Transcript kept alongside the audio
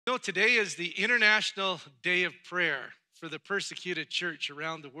Today is the International Day of Prayer for the persecuted church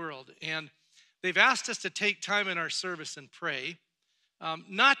around the world. And they've asked us to take time in our service and pray.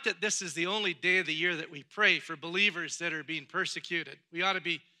 Not that this is the only day of the year that we pray for believers that are being persecuted. We ought to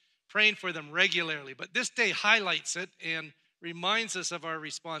be praying for them regularly. But this day highlights it and reminds us of our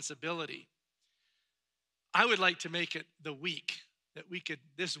responsibility. I would like to make it the week that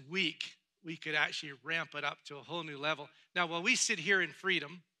this week, we could actually ramp it up to a whole new level. Now, while we sit here in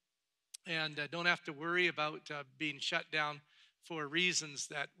freedom, and don't have to worry about being shut down for reasons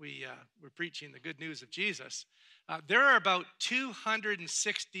that we're preaching the good news of Jesus. There are about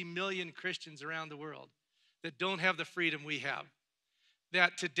 260 million Christians around the world that don't have the freedom we have,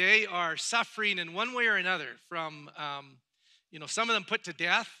 that today are suffering in one way or another from, some of them put to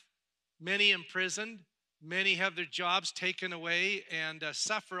death, many imprisoned, many have their jobs taken away and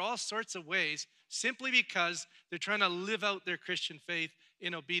suffer all sorts of ways simply because they're trying to live out their Christian faith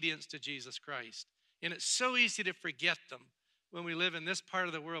in obedience to Jesus Christ. And it's so easy to forget them when we live in this part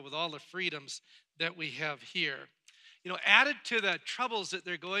of the world with all the freedoms that we have here. Added to the troubles that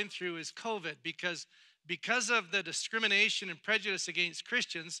they're going through is COVID, because of the discrimination and prejudice against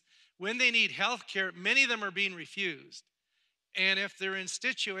Christians, when they need health care, many of them are being refused. And if they're in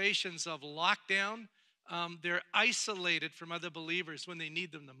situations of lockdown, they're isolated from other believers when they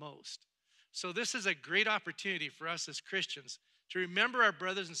need them the most. So this is a great opportunity for us as Christians to remember our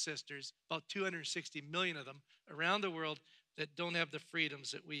brothers and sisters, about 260 million of them around the world, that don't have the freedoms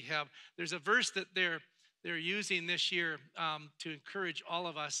that we have. There's a verse that they're using this year to encourage all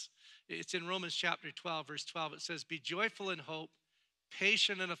of us. It's in Romans chapter 12, verse 12. It says, "Be joyful in hope,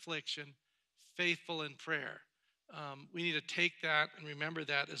 patient in affliction, faithful in prayer." We need to take that and remember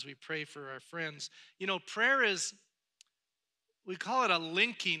that as we pray for our friends. Prayer is, we call it a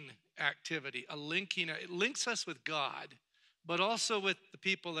linking activity. It links us with God, but also with the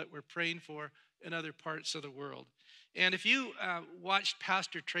people that we're praying for in other parts of the world. And if you watched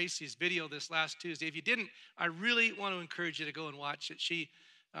Pastor Tracy's video this last Tuesday, if you didn't, I really want to encourage you to go and watch it. She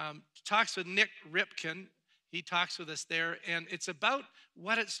talks with Nick Ripken. He talks with us there, and it's about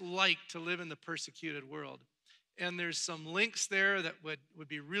what it's like to live in the persecuted world. And there's some links there that would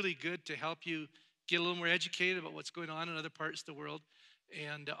be really good to help you get a little more educated about what's going on in other parts of the world.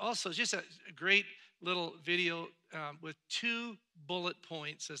 And also just a great little video with 2 bullet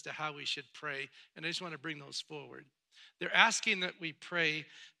points as to how we should pray. And I just want to bring those forward. They're asking that we pray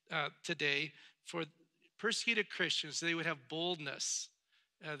today for persecuted Christians, they would have boldness,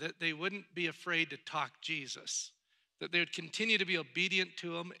 that they wouldn't be afraid to talk Jesus, that they would continue to be obedient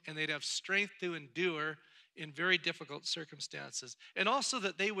to him, and they'd have strength to endure in very difficult circumstances. And also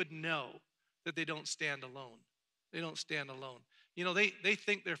that they would know that they don't stand alone. They don't stand alone. They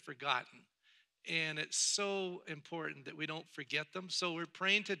think they're forgotten. And it's so important that we don't forget them. So we're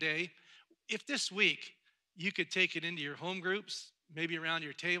praying today, if this week you could take it into your home groups, maybe around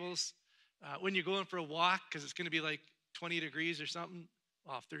your tables, when you're going for a walk, because it's going to be like 20 degrees or something.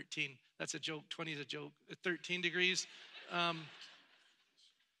 13. That's a joke. 20 is a joke. 13 degrees.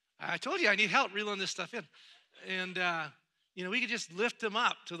 I told you I need help reeling this stuff in. And, we could just lift them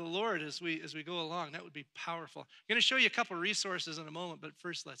up to the Lord as we go along. That would be powerful. I'm going to show you a couple of resources in a moment, but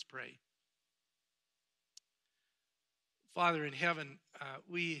first let's pray. Father in heaven,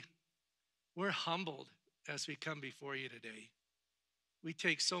 we're humbled as we come before you today. We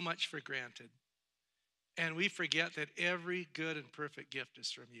take so much for granted, and we forget that every good and perfect gift is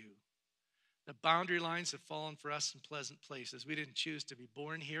from you. The boundary lines have fallen for us in pleasant places. We didn't choose to be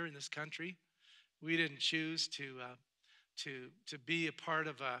born here in this country. We didn't choose to be a part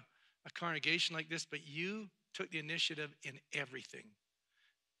of a congregation like this, but you took the initiative in everything.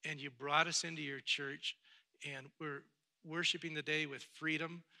 And you brought us into your church, and we're worshiping the day with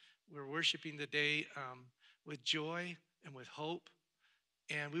freedom. We're worshiping the day with joy and with hope.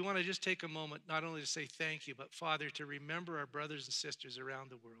 And we want to just take a moment not only to say thank you, but Father, to remember our brothers and sisters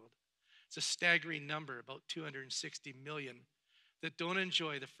around the world. It's a staggering number, about 260 million, that don't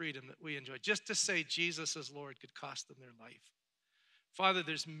enjoy the freedom that we enjoy. Just to say Jesus is Lord could cost them their life. Father,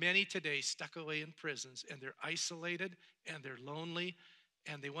 there's many today stuck away in prisons, and they're isolated, and they're lonely,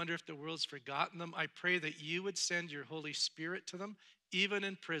 and they wonder if the world's forgotten them. I pray that you would send your Holy Spirit to them, even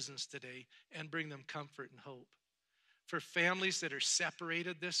in prisons today, and bring them comfort and hope. For families that are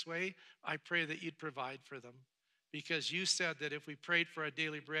separated this way, I pray that you'd provide for them, because you said that if we prayed for our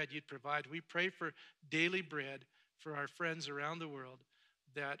daily bread, you'd provide. We pray for daily bread for our friends around the world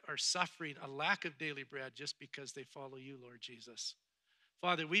that are suffering a lack of daily bread just because they follow you, Lord Jesus.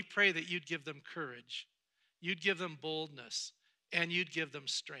 Father, we pray that you'd give them courage, you'd give them boldness, and you'd give them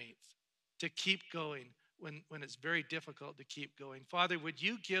strength to keep going when it's very difficult to keep going. Father, would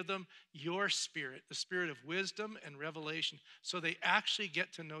you give them your spirit, the spirit of wisdom and revelation, so they actually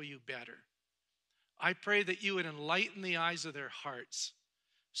get to know you better? I pray that you would enlighten the eyes of their hearts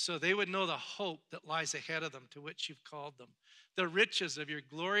so they would know the hope that lies ahead of them, to which you've called them, the riches of your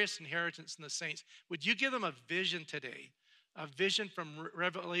glorious inheritance in the saints. Would you give them a vision today, a vision from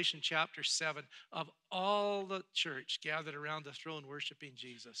Revelation chapter 7 of all the church gathered around the throne worshiping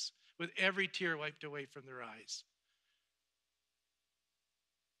Jesus, with every tear wiped away from their eyes?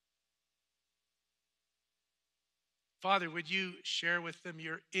 Father, would you share with them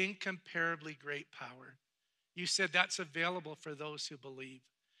your incomparably great power? You said that's available for those who believe.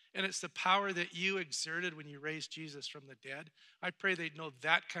 And it's the power that you exerted when you raised Jesus from the dead. I pray they'd know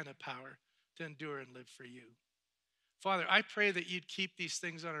that kind of power to endure and live for you. Father, I pray that you'd keep these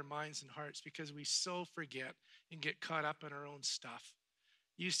things on our minds and hearts, because we so forget and get caught up in our own stuff.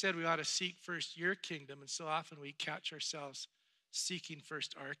 You said we ought to seek first your kingdom, and so often we catch ourselves seeking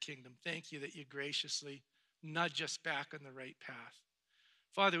first our kingdom. Thank you that you graciously nudge us back on the right path.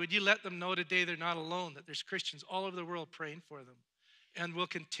 Father, would you let them know today they're not alone, that there's Christians all over the world praying for them, and we'll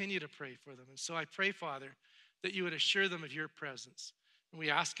continue to pray for them. And so I pray, Father, that you would assure them of your presence. And we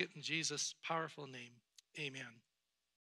ask it in Jesus' powerful name. Amen.